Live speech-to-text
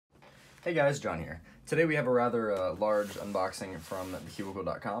Hey guys, John here. Today we have a rather large unboxing from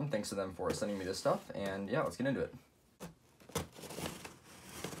thecubicle.com. Thanks to them for sending me this stuff, and yeah, let's get into it.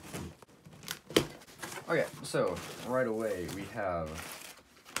 Okay, so right away we have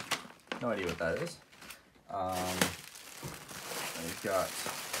no idea what that is. We've got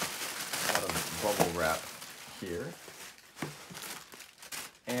a lot of bubble wrap here.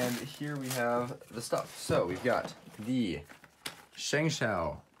 And here we have the stuff. So we've got the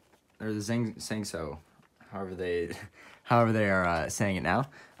SengSo, or the SengSo, however they are saying it now.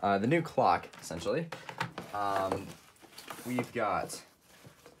 The new clock, essentially. We've got,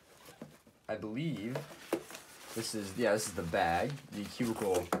 I believe, this is the bag, the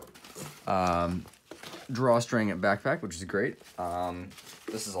cubicle drawstring backpack, which is great.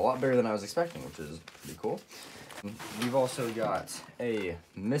 This is a lot bigger than I was expecting, which is pretty cool. We've also got a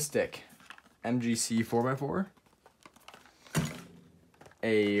Mystic MGC 4x4,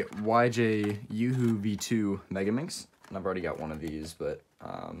 a YJ Yoohoo V2 Megaminx, and I've already got one of these, but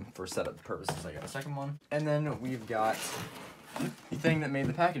for setup purposes I got a second one. And then we've got the thing that made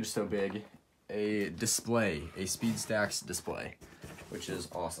the package so big, a display, a SpeedStacks display, which is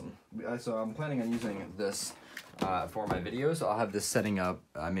awesome. So I'm planning on using this for my videos. I'll have this setting up,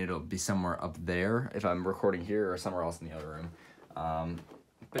 I mean, it'll be somewhere up there if I'm recording here or somewhere else in the other room.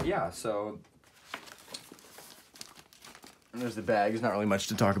 But yeah, so there's the bag. There's not really much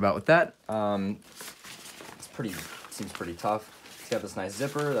to talk about with that. Seems pretty tough. It's got this nice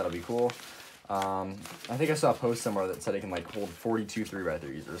zipper, that'll be cool. I think I saw a post somewhere that said it can like hold 42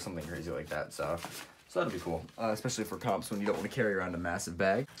 3x3s or something crazy like that, so that'll be cool, especially for comps when you don't want to carry around a massive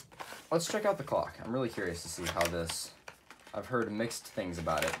bag. Let's check out the clock. I'm really curious to see how this, I've heard mixed things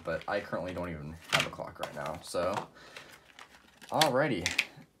about it, but I currently don't even have a clock right now, so alrighty.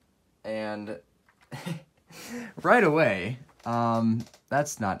 And right away,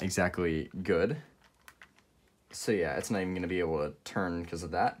 that's not exactly good. So yeah, it's not even going to be able to turn because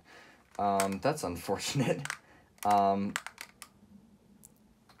of that. That's unfortunate.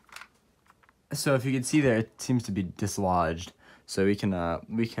 So if you can see there, it seems to be dislodged. So we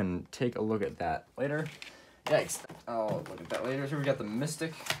can take a look at that later. Yikes! I'll look at that later. Here we got the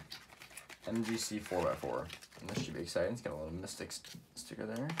Mystic MGC 4x4. And this should be exciting. It's got a little Mystic sticker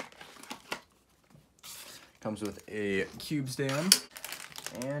there. Comes with a cube stand.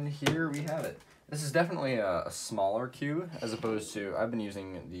 And here we have it. This is definitely a smaller cube as opposed to, I've been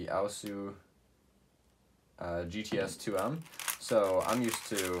using the Aosu GTS 2M. So I'm used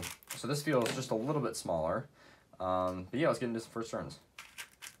to, so this feels just a little bit smaller. But yeah, let's get into some first turns.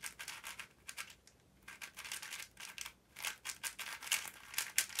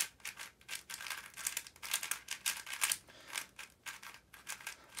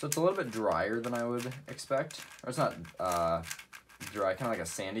 So it's a little bit drier than I would expect. Or it's not dry, kind of like a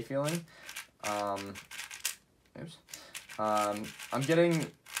sandy feeling. I'm getting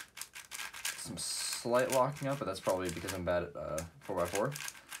some slight locking up, but that's probably because I'm bad at 4x4.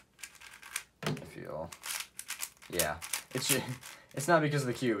 I feel, yeah, it's not because of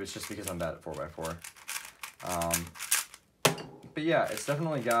the cube, it's just because I'm bad at 4x4. But yeah, it's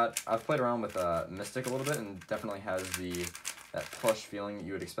definitely got, I've played around with Mystic a little bit, and definitely has that plush feeling that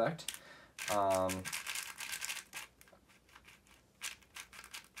you would expect.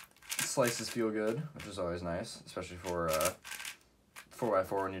 Slices feel good, which is always nice, especially for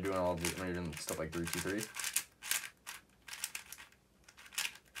 4x4 when you're doing stuff like 3-2-3.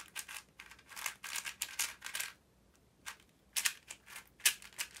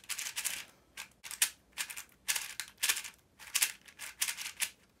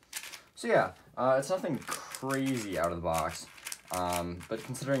 So yeah, it's nothing crazy out of the box, but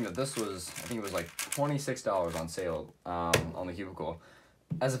considering that this was, I think it was like $26 on sale on the Cubicle,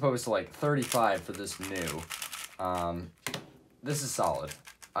 as opposed to like $35 for this new, this is solid.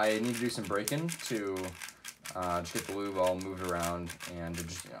 I need to do some breaking to just get the lube all moved around and to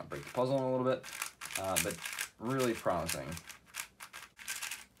just break the puzzle in a little bit, but really promising.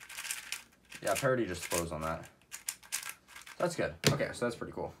 Yeah, parity just flows on that. That's good. Okay, so that's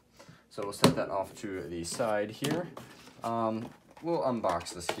pretty cool. So we'll set that off to the side here. We'll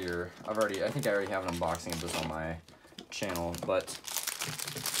unbox this here. I think I already have an unboxing of this on my channel, but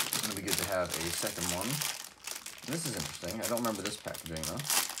it'll be good to have a second one. And this is interesting. I don't remember this packaging though.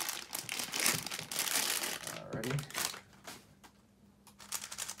 Alrighty.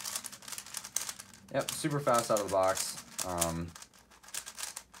 Yep, super fast out of the box.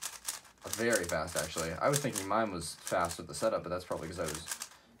 Very fast actually. I was thinking mine was fast with the setup, but that's probably because I was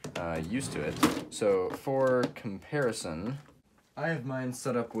used to it. So for comparison, I have mine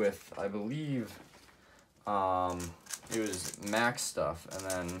set up with, I believe, it was Max stuff, and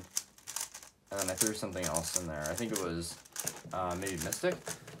then and then I threw something else in there. I think it was maybe Mystic,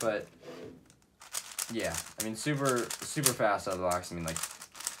 but yeah, I mean, super fast out of the box. I mean, like,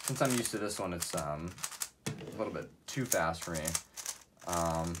 since I'm used to this one, it's a little bit too fast for me.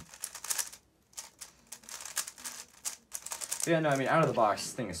 Yeah, no, I mean, out of the box,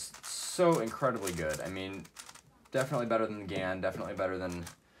 this thing is so incredibly good. I mean, definitely better than the GAN, definitely better than,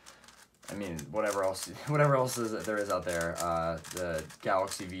 I mean, whatever else there is out there, the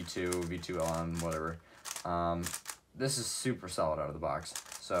Galaxy V2, V2LM, whatever. This is super solid out of the box.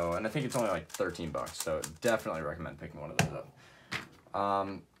 So, and I think it's only like 13 bucks, so definitely recommend picking one of those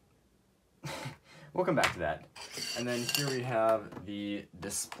up. We'll come back to that. And then here we have the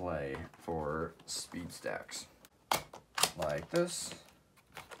display for speed stacks. Like this.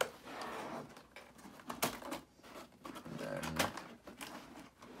 And then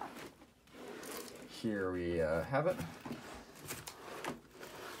here we have it.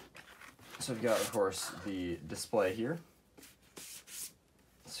 So we've got, of course, the display here. This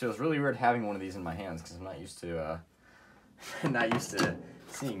feels really weird having one of these in my hands because I'm not used to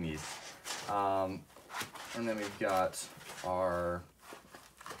seeing these. And then we've got our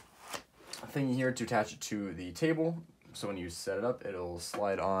thing here to attach it to the table. So when you set it up, it'll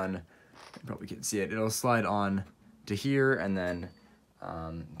slide on. You probably can't see it. It'll slide on to here, and then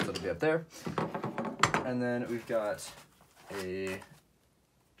so it'll be up there. And then we've got a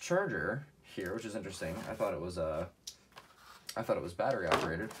charger here, which is interesting. I thought it was battery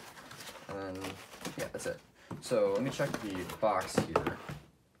operated. And then yeah, that's it. So let me check the box here.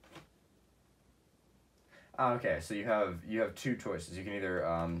 Okay, so you have two choices. You can either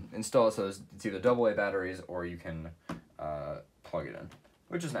install it so it's either AA batteries, or you can plug it in,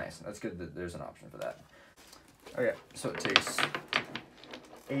 which is nice. That's good that there's an option for that. Okay, so it takes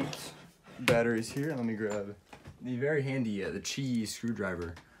 8 batteries here, and let me grab the very handy the Qi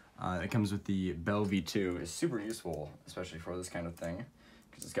screwdriver that comes with the Bell V2. Is super useful, especially for this kind of thing,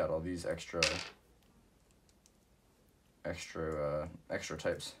 because it's got all these extra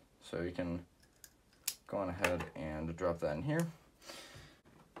types. So you can go on ahead and drop that in here.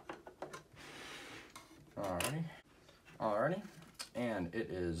 Alrighty, and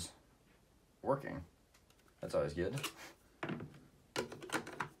it is working. That's always good.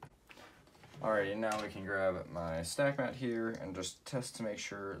 Alrighty, now we can grab my stack mat here and just test to make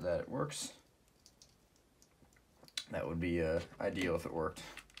sure that it works. That would be ideal if it worked.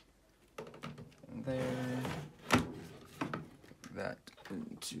 And there, that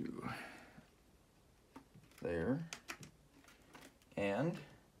into there, and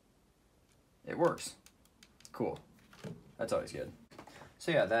it works. Cool. That's always good.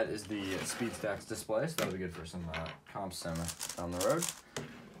 So yeah, that is the Speed Stacks display, so that'll be good for some comp sim down the road.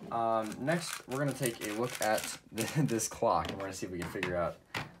 Next, we're going to take a look at this clock, and we're going to see if we can figure out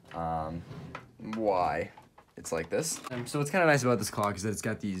why it's like this. So what's kind of nice about this clock is that it's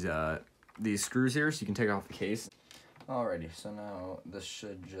got these screws here, so you can take off the case. Alrighty, so now this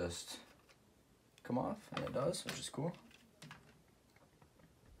should just come off, and it does, which is cool.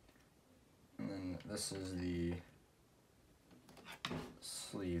 And then this is the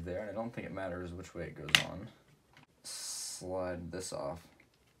sleeve there, and I don't think it matters which way it goes on. Slide this off.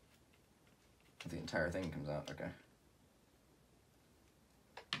 The entire thing comes out, okay.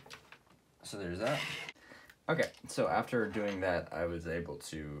 So there's that. Okay, so after doing that, I was able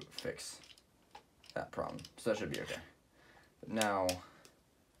to fix that problem. So that should be okay. But now,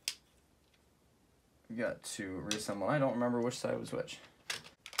 we got to reassemble. I don't remember which side was which.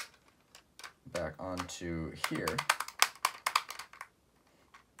 Back onto here.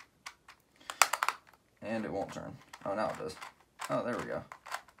 And it won't turn. Oh, now it does. Oh, there we go.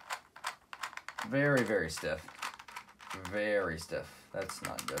 Very, very stiff. Very stiff. That's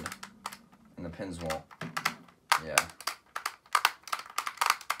not good. And the pins won't. Yeah.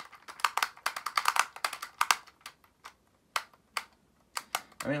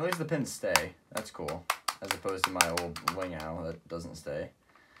 I mean, at least the pins stay. That's cool. As opposed to my old Wing Owl that doesn't stay.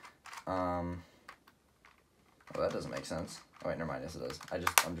 Well, that doesn't make sense. Oh wait, never mind. Yes, it does.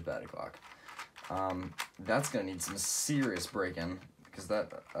 I'm just bad at clock. That's gonna need some serious break-in because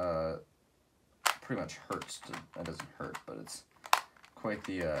that pretty much hurts. That doesn't hurt, but it's quite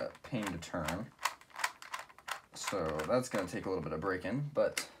the pain to turn. So that's gonna take a little bit of break-in,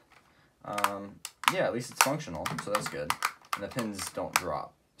 but yeah, at least it's functional, so that's good. And the pins don't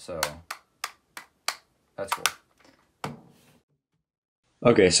drop, so that's cool.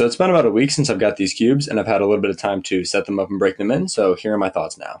 Okay, so it's been about a week since I've got these cubes, and I've had a little bit of time to set them up and break them in, so here are my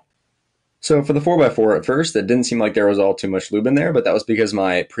thoughts now. So for the 4x4 at first, it didn't seem like there was all too much lube in there, but that was because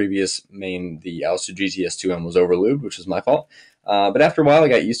my previous main, the Altitude GTS2M, was over lubed, which was my fault. But after a while, I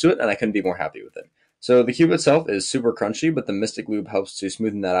got used to it, and I couldn't be more happy with it. So the cube itself is super crunchy, but the Mystic Lube helps to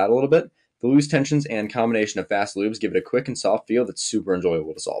smoothen that out a little bit. The loose tensions and combination of fast lubes give it a quick and soft feel that's super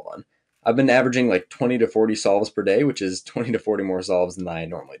enjoyable to solve on. I've been averaging like 20 to 40 solves per day, which is 20 to 40 more solves than I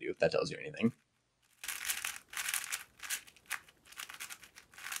normally do, if that tells you anything.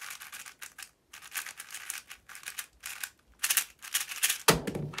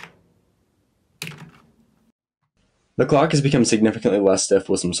 The clock has become significantly less stiff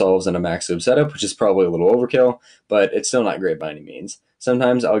with some solves and a max lube setup, which is probably a little overkill, but it's still not great by any means.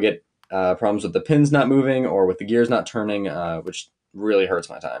 Sometimes I'll get problems with the pins not moving or with the gears not turning, which really hurts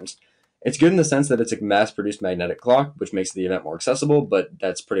my times. It's good in the sense that it's a mass-produced magnetic clock, which makes the event more accessible, but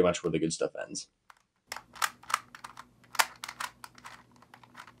that's pretty much where the good stuff ends.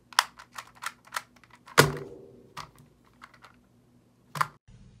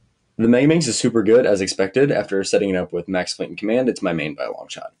 The Megaminx is super good, as expected. After setting it up with Max Fleet and Command, it's my main by a long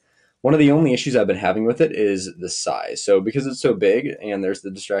shot. One of the only issues I've been having with it is the size. So because it's so big, and there's the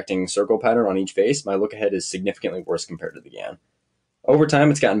distracting circle pattern on each face, my look ahead is significantly worse compared to the GAN. Over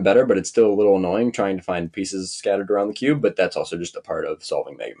time, it's gotten better, but it's still a little annoying trying to find pieces scattered around the cube, but that's also just a part of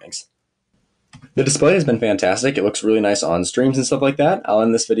solving Megaminx. The display has been fantastic. It looks really nice on streams and stuff like that. I'll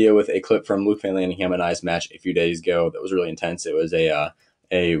end this video with a clip from Luke Van Lanningham and I's match a few days ago that was really intense. It was a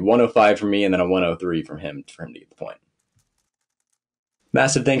 105 from me and then a 103 from him to get the point.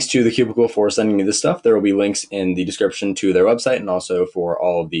 Massive thanks to The Cubicle for sending me this stuff. There will be links in the description to their website and also for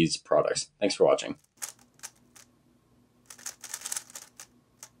all of these products. Thanks for watching.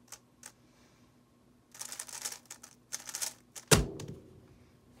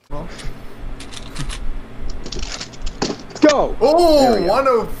 Go! Oh,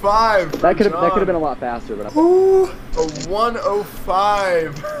 105. That could have been a lot faster, but Ooh, a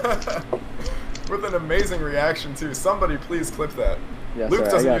 105 with an amazing reaction too. Somebody please clip that. Yeah, Luke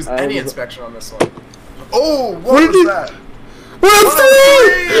sorry, doesn't use any was... inspection on this one. Oh, what was that?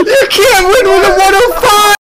 103! You can't win with a 105!